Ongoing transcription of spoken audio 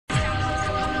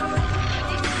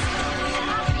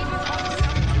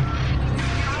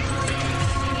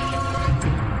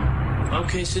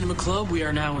Okay, Cinema Club, we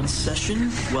are now in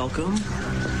session. Welcome.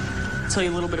 Tell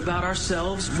you a little bit about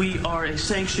ourselves. We are a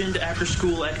sanctioned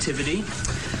after-school activity.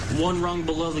 One rung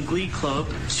below the Glee Club,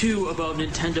 two above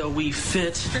Nintendo Wii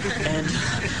Fit.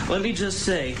 And let me just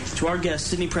say, to our guest,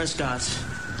 Sidney Prescott,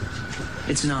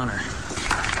 it's an honor.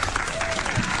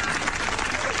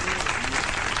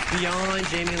 Beyond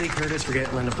Jamie Lee Curtis,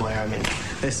 forget Linda Blair. I mean,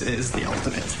 this is the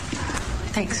ultimate.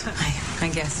 Thanks, I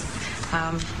guess.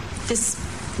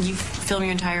 You film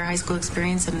your entire high school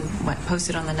experience and post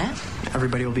it on the net?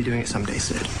 Everybody will be doing it someday,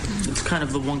 Sid. It's kind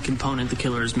of the one component the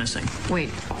killer is missing. Wait,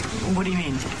 what do you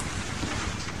mean?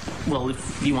 Well,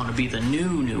 if you want to be the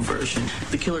new version,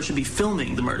 the killer should be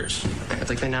filming the murders. It's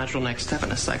like the natural next step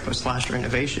in a psycho-slasher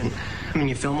innovation. I mean,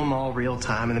 you film them all real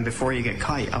time, and then before you get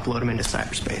caught, you upload them into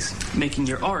cyberspace. Making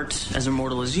your art as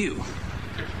immortal as you.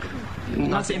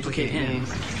 Not to implicate him.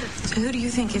 So who do you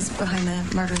think is behind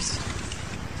the murders?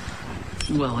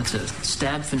 Well, it's a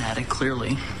stab fanatic,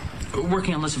 clearly.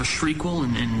 Working on less of a shriekwell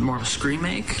and more of a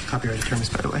screen-make. Copyrighted terms,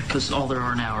 by the way. Because all there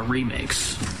are now are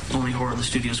remakes. Only horror the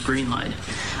studio's greenlight.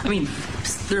 I mean,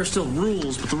 there are still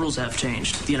rules, but the rules have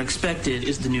changed. The unexpected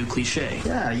is the new cliche.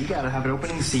 Yeah, you gotta have an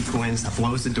opening sequence that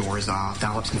blows the doors off,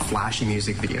 develops some flashy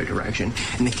music video direction,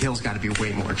 and the kill's gotta be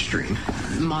way more extreme.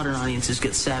 Modern audiences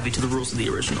get savvy to the rules of the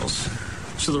originals.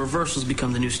 So the reversals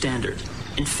become the new standard.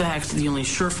 In fact, the only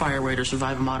surefire way to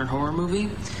survive a modern horror movie,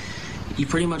 you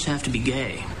pretty much have to be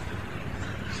gay.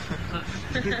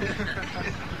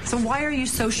 So why are you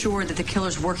so sure that the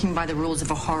killer's working by the rules of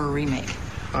a horror remake?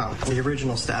 Well, the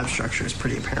original stab structure is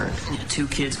pretty apparent. Yeah, two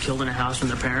kids killed in a house when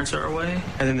their parents are away.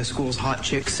 And then the school's hot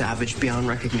chick savaged beyond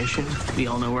recognition. We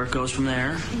all know where it goes from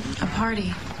there. A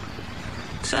party.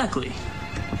 Exactly.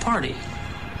 A party.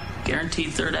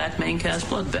 Guaranteed third act main cast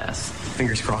bloodbath.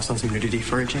 Fingers crossed on some nudity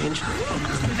for a change.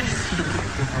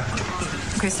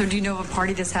 Okay, so do you know of a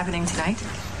party that's happening tonight?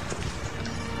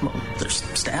 Well, there's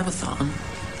Stabathon.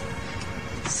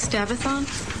 Stabathon?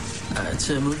 It's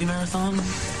a movie marathon.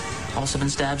 All 7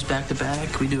 stabs back to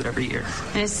back. We do it every year.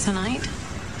 And it's tonight?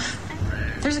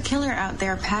 There's a killer out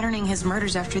there patterning his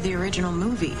murders after the original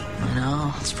movie. I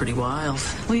know. It's pretty wild.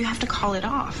 Well, you have to call it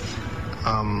off.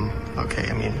 Okay,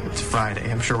 I mean, it's Friday.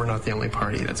 I'm sure we're not the only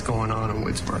party that's going on in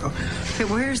Woodsboro. Okay,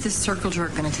 where is this circle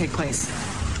jerk going to take place?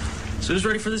 So who's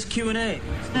ready for this Q&A?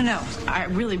 No, I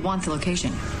really want the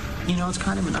location. You know, it's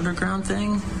kind of an underground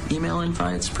thing. Email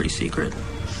invites, pretty secret.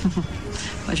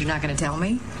 But you're not going to tell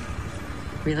me?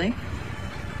 Really?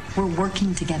 We're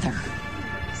working together.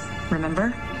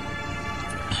 Remember?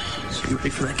 So you ready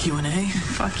for that Q&A?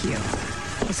 Fuck you.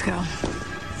 Let's go.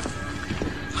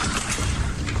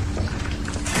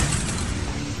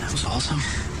 That was awesome.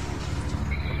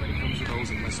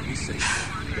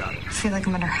 I feel like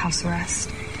I'm under house arrest.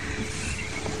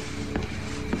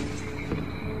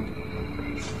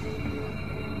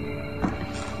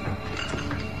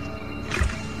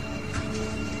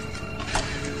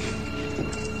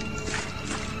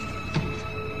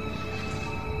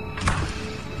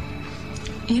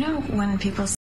 You know, when people